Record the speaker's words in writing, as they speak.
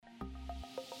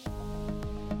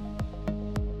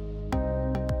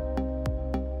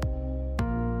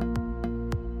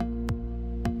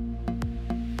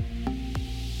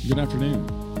Good afternoon.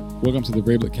 Welcome to the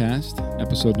Vrablet Cast,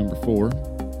 episode number 4.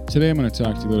 Today I'm going to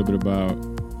talk to you a little bit about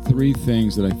 3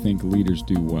 things that I think leaders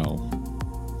do well.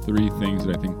 3 things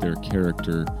that I think their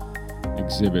character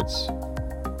exhibits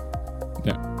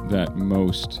that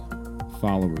most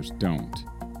followers don't.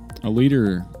 A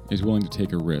leader is willing to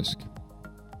take a risk,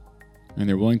 and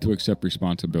they're willing to accept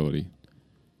responsibility,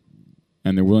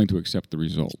 and they're willing to accept the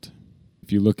result.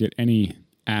 If you look at any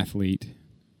athlete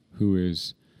who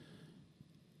is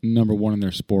number one in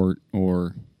their sport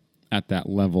or at that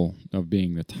level of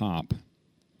being the top,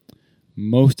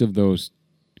 most of those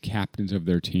captains of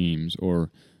their teams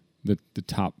or the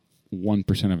top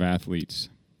 1% of athletes,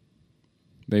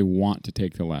 they want to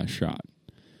take the last shot.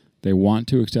 They want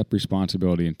to accept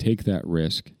responsibility and take that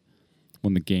risk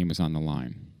when the game is on the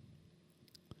line.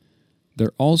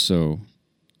 They're also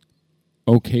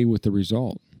okay with the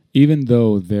result, even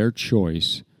though their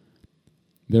choice,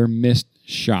 their missed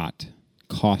shot,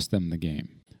 cost them the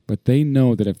game. But they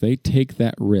know that if they take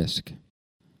that risk,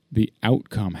 the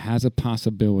outcome has a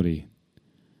possibility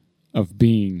of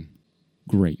being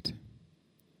great,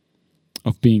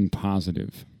 of being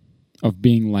positive, of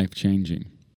being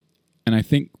life-changing. And I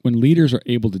think when leaders are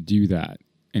able to do that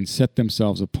and set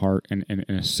themselves apart and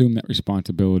assume that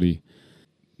responsibility,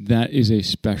 that is a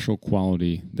special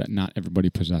quality that not everybody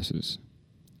possesses.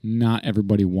 Not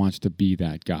everybody wants to be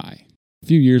that guy. A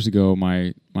few years ago,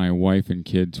 my wife and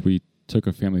kids, we took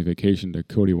a family vacation to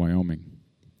Cody, Wyoming.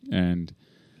 And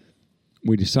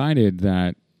we decided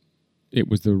that it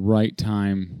was the right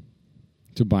time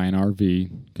to buy an RV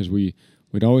because we'd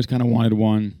always kind of wanted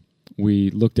one.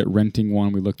 We looked at renting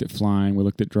one. We looked at flying. We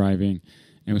looked at driving.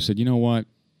 And we said, you know what?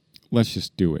 Let's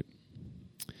just do it.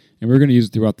 And we were going to use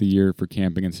it throughout the year for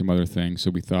camping and some other things. So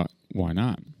we thought, why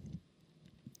not?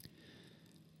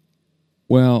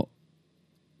 Well,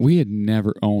 we had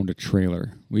never owned a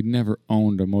trailer. We'd never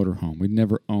owned a motorhome. We'd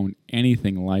never owned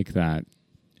anything like that.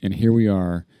 And here we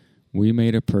are. We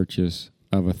made a purchase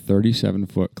of a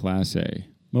 37-foot Class A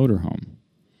motorhome.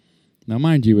 Now,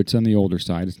 mind you, it's on the older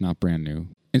side. It's not brand new.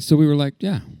 And so we were like,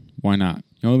 yeah, why not?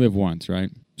 You only live once, right?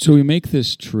 So we make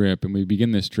this trip, and we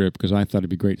begin this trip because I thought it'd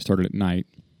be great to start it at night.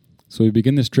 So we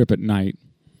begin this trip at night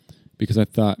because I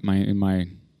thought in my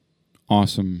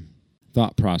awesome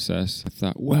thought process, I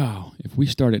thought, wow, if we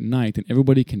start at night, then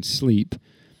everybody can sleep,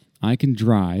 I can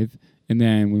drive, and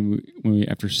then when we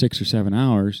after 6 or 7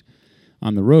 hours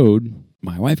on the road,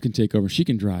 my wife can take over, she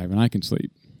can drive, and I can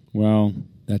sleep. Well,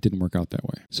 that didn't work out that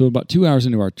way. So about 2 hours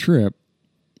into our trip,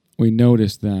 we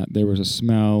noticed that there was a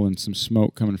smell and some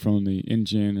smoke coming from the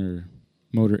engine or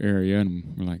motor area,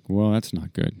 and we're like, well, that's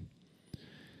not good.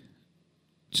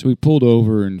 So we pulled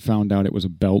over and found out it was a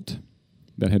belt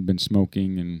that had been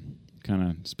smoking and kind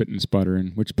of spitting and sputtering,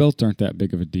 which belts aren't that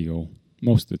big of a deal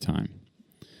most of the time.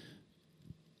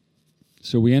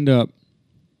 So we end up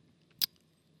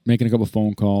making a couple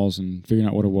phone calls and figuring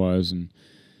out what it was. And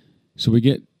so we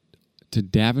get to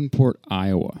Davenport,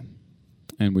 Iowa,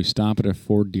 and we stop at a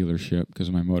Ford dealership because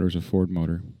my motor's a Ford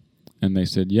motor. And they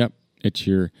said, yep, it's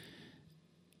your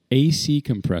AC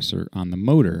compressor on the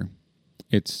motor.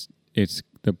 It's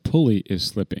the pulley is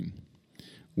slipping,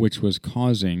 which was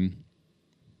causing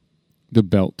the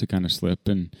belt to kind of slip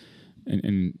and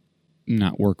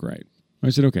not work right. I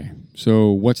said, okay,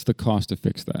 so what's the cost to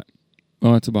fix that?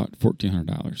 Well, it's about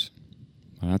 $1,400.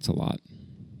 Well, that's a lot.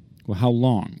 Well, how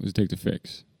long does it take to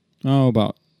fix? Oh,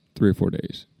 about 3 or 4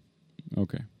 days.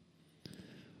 Okay.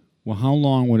 Well, how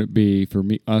long would it be for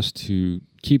us to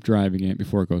keep driving it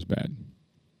before it goes bad?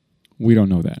 We don't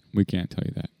know that. We can't tell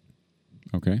you that.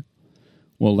 Okay.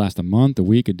 Will it last a month, a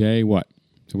week, a day, what?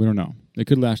 So we don't know. It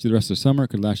could last you the rest of the summer. It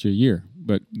could last you a year.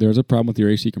 But there's a problem with your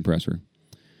AC compressor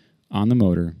on the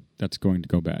motor that's going to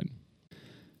go bad.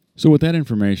 So with that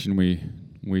information,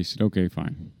 we said, okay,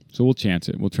 fine. So we'll chance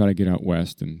it. We'll try to get out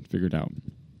west and figure it out.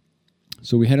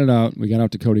 So we headed out. We got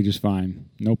out to Cody just fine.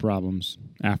 No problems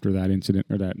after that incident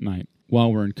or that night.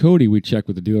 While we're in Cody, we checked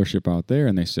with the dealership out there,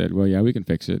 and they said, well, yeah, we can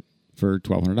fix it for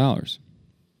 $1,200.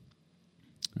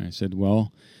 I said,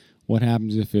 well, what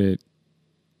happens if it,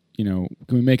 can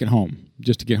we make it home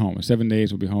just to get home? 7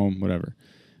 days, we'll be home, whatever.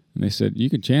 And they said, you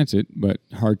can chance it, but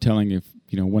hard telling if,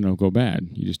 when it'll go bad.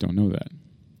 You just don't know that.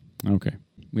 Okay.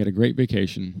 We had a great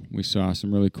vacation. We saw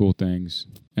some really cool things.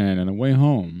 And on the way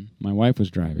home, my wife was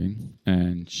driving,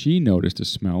 and she noticed a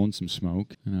smell and some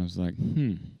smoke. And I was like,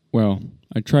 Well,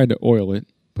 I tried to oil it,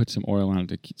 put some oil on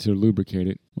it to lubricate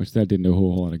it, which that didn't do a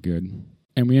whole lot of good.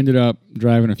 And we ended up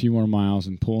driving a few more miles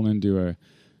and pulling into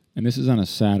and this is on a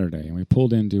Saturday, and we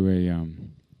pulled into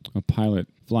a Pilot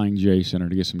Flying J Center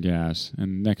to get some gas.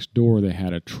 And next door, they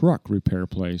had a truck repair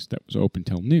place that was open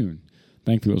till noon.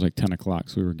 Thankfully, it was like 10 o'clock,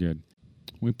 so we were good.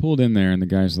 We pulled in there, and the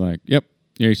guy's like, yep,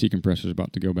 the AC compressor's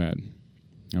about to go bad.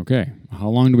 Okay, how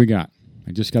long do we got?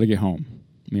 I just got to get home.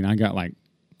 I mean, I got like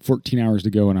 14 hours to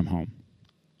go, and I'm home.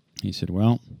 He said,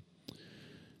 well,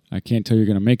 I can't tell you're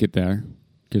going to make it there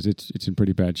because it's in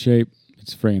pretty bad shape.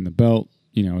 It's fraying the belt.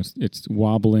 You know, it's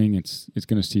wobbling. It's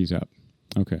going to seize up.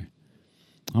 Okay.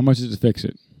 How much is it to fix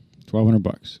it?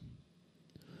 $1,200.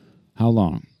 How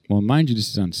long? Well, mind you, this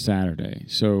is on Saturday.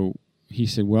 So he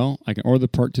said, well, I can order the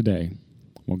part today.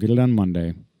 We'll get it on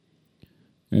Monday.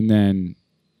 And then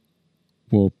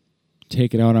we'll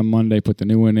take it out on Monday, put the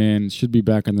new one in. Should be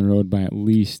back on the road by at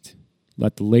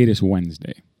the latest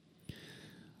Wednesday.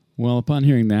 Well, upon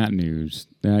hearing that news,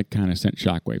 that kind of sent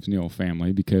shockwaves in the old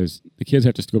family because the kids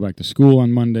have to go back to school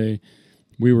on Monday.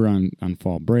 We were on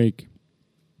fall break.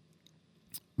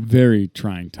 Very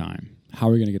trying time. How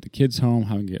are we going to get the kids home?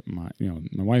 How are we going to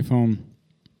get my wife home?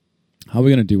 How are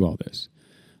we going to do all this?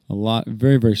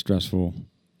 Very, very stressful.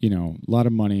 A lot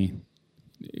of money.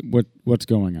 What's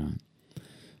going on?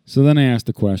 So then I asked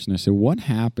the question. I said, what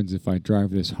happens if I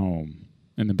drive this home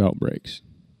and the belt breaks?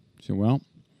 I said, well,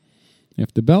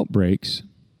 if the belt breaks,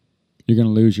 you're going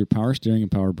to lose your power steering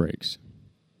and power brakes.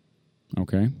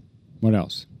 Okay. What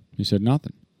else? He said,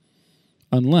 nothing.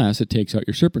 Unless it takes out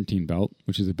your serpentine belt,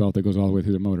 which is the belt that goes all the way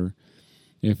through the motor.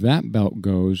 If that belt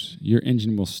goes, your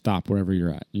engine will stop wherever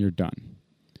you're at. You're done.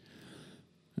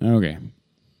 Okay.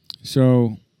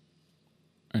 So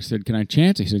I said, can I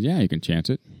chance it? He said, yeah, you can chance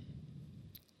it.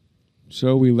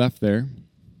 So we left there.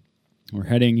 We're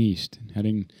heading east,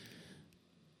 heading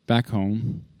back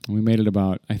home. And we made it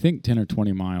about, I think, 10 or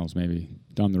 20 miles maybe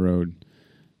down the road.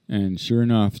 And sure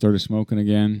enough, started smoking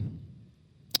again.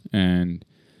 And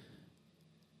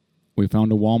we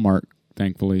found a Walmart,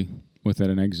 thankfully, with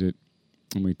an exit.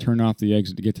 And we turned off the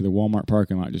exit to get to the Walmart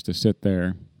parking lot just to sit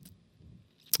there.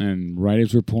 And right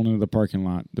as we were pulling into the parking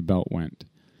lot, the belt went.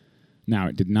 Now,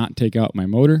 it did not take out my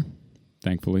motor,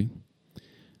 thankfully.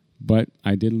 But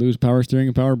I did lose power steering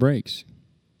and power brakes.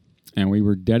 And we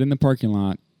were dead in the parking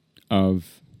lot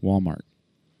of Walmart.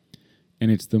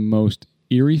 And it's the most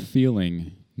eerie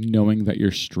feeling knowing that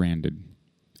you're stranded.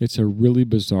 It's a really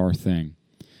bizarre thing.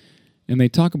 And they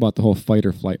talk about the whole fight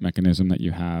or flight mechanism that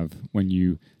you have when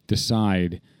you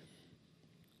decide,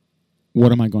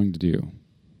 what am I going to do?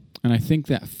 And I think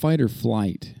that fight or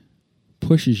flight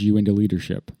pushes you into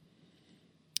leadership.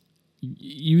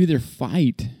 You either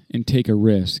fight and take a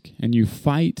risk, and you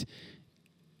fight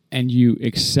and you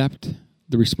accept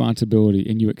the responsibility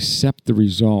and you accept the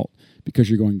result because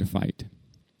you're going to fight.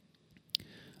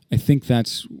 I think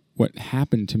that's what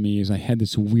happened to me is I had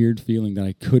this weird feeling that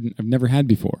I've never had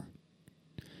before.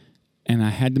 And I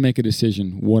had to make a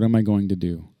decision, what am I going to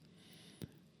do?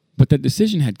 But that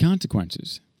decision had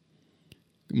consequences.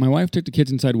 My wife took the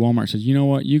kids inside Walmart and said, you know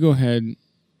what, you go ahead,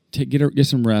 get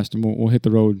some rest, and we'll hit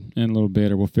the road in a little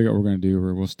bit, or we'll figure out what we're going to do,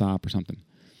 or we'll stop or something.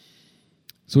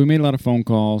 So we made a lot of phone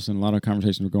calls, and a lot of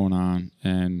conversations were going on,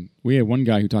 and we had one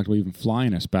guy who talked about even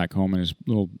flying us back home in his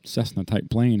little Cessna-type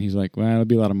plane. He's like, well, it'll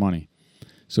be a lot of money.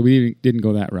 So we didn't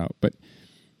go that route. But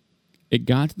it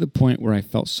got to the point where I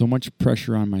felt so much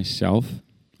pressure on myself.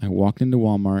 I walked into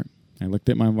Walmart, I looked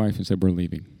at my wife and said, we're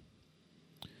leaving.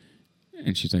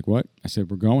 And she's like, what? I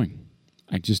said, we're going.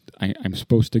 I'm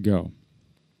supposed to go.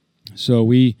 So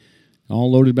we all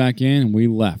loaded back in, and we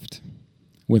left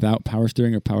without power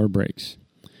steering or power brakes.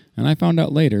 And I found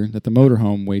out later that the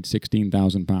motorhome weighed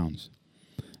 16,000 pounds.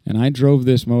 And I drove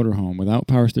this motorhome without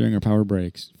power steering or power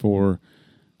brakes for,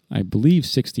 I believe,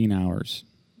 16 hours.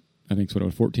 I think it's what it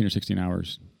was, 14 or 16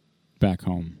 hours back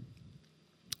home.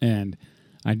 And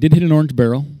I did hit an orange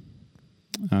barrel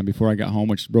before I got home,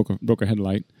 which broke a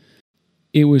headlight.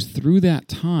 It was through that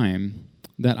time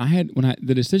that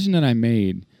the decision that I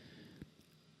made,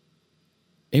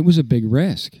 it was a big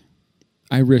risk.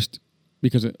 I risked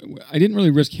because I didn't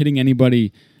really risk hitting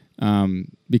anybody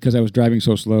because I was driving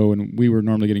so slow and we were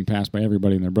normally getting passed by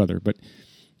everybody and their brother. But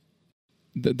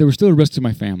there was still a risk to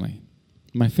my family.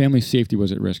 My family's safety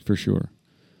was at risk for sure.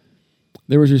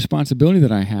 There was a responsibility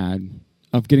that I had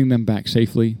of getting them back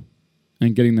safely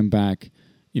and getting them back,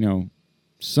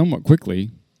 somewhat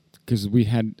quickly because we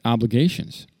had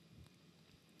obligations.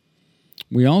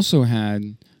 We also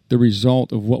had the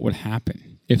result of what would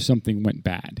happen if something went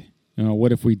bad.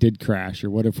 What if we did crash, or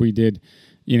what if we did,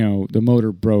 the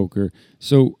motor broke, or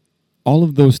so all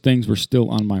of those things were still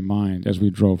on my mind as we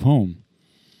drove home.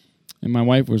 And my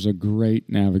wife was a great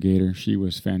navigator. She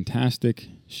was fantastic.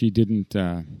 She didn't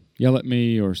yell at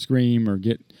me or scream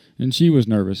and she was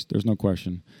nervous. There's no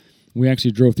question. We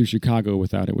actually drove through Chicago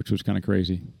without it, which was kind of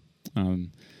crazy,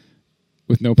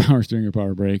 with no power steering or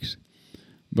power brakes.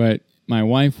 But my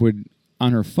wife would,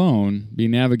 on her phone, be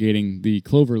navigating the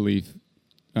Cloverleaf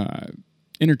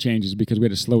interchanges because we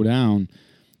had to slow down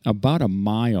about a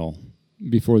mile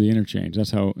before the interchange.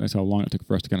 That's how long it took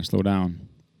for us to kind of slow down,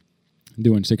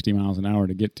 doing 60 miles an hour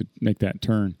to get to make that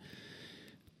turn.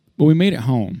 But we made it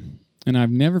home, and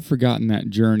I've never forgotten that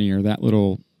journey or that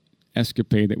little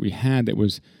escapade that we had. It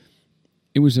was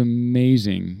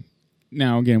amazing.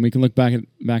 Now, again, we can look back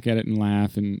at it and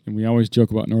laugh, and we always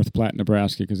joke about North Platte,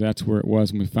 Nebraska, because that's where it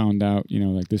was when we found out,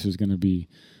 like this is going to be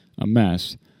a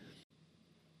mess.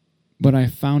 But I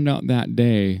found out that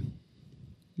day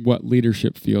what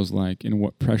leadership feels like and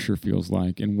what pressure feels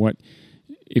like, and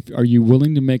are you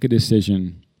willing to make a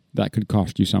decision that could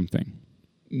cost you something?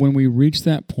 When we reach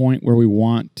that point where we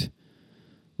want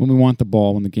the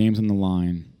ball, when the game's on the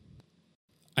line,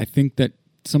 I think that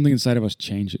something inside of us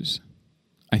changes.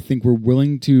 I think we're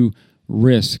willing to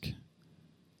risk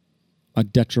a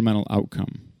detrimental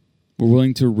outcome. We're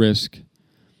willing to risk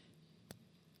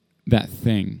that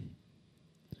thing.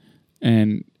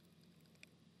 And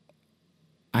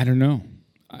I don't know.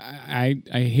 I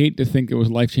hate to think it was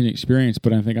a life-changing experience,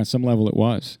 but I think on some level it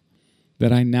was.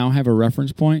 That I now have a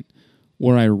reference point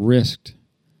where I risked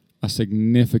a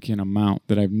significant amount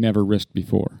that I've never risked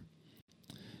before.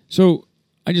 So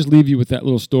I just leave you with that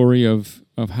little story of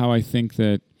how I think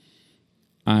that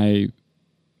I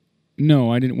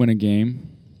didn't win a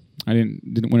game. I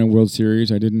didn't win a World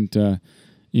Series. I didn't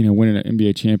win an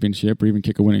NBA championship or even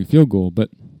kick a winning field goal. But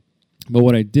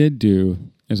what I did do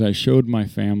is I showed my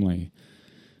family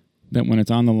that when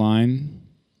it's on the line,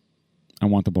 I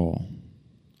want the ball.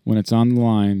 When it's on the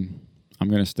line, I'm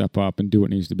going to step up and do what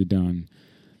needs to be done.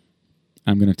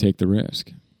 I'm going to take the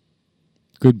risk.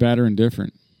 Good, bad, or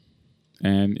indifferent.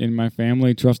 And my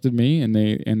family trusted me, and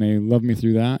they loved me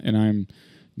through that, and I'm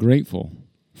grateful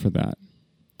for that.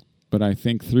 But I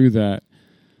think through that,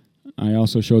 I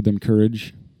also showed them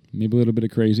courage, maybe a little bit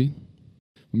of crazy.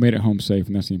 We made it home safe,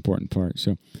 and that's the important part.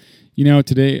 So,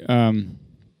 today,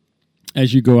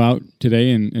 as you go out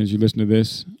today and as you listen to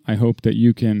this, I hope that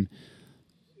you can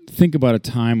think about a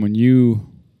time when you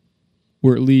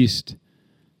were at least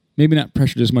maybe not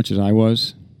pressured as much as I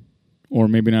was, or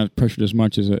maybe not pressured as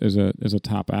much as a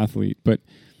top athlete, but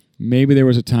maybe there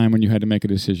was a time when you had to make a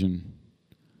decision.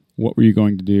 What were you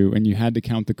going to do? And you had to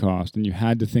count the cost, and you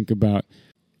had to think about,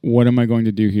 what am I going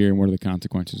to do here, and what are the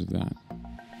consequences of that?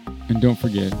 And don't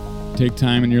forget, take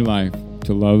time in your life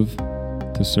to love,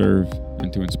 to serve,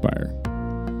 and to inspire.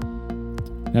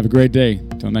 Have a great day.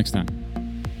 Until next time.